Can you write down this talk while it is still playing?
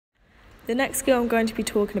The next skill I'm going to be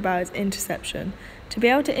talking about is interception. To be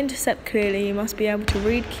able to intercept clearly, you must be able to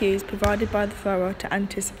read cues provided by the thrower to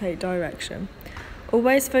anticipate direction.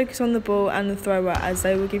 Always focus on the ball and the thrower, as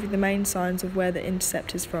they will give you the main signs of where the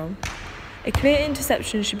intercept is from. A clear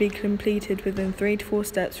interception should be completed within 3 to 4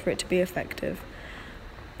 steps for it to be effective.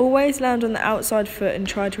 Always land on the outside foot and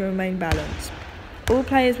try to remain balanced. All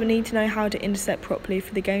players will need to know how to intercept properly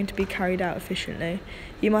for the game to be carried out efficiently.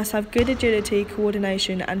 You must have good agility,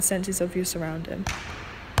 coordination and senses of your surroundings.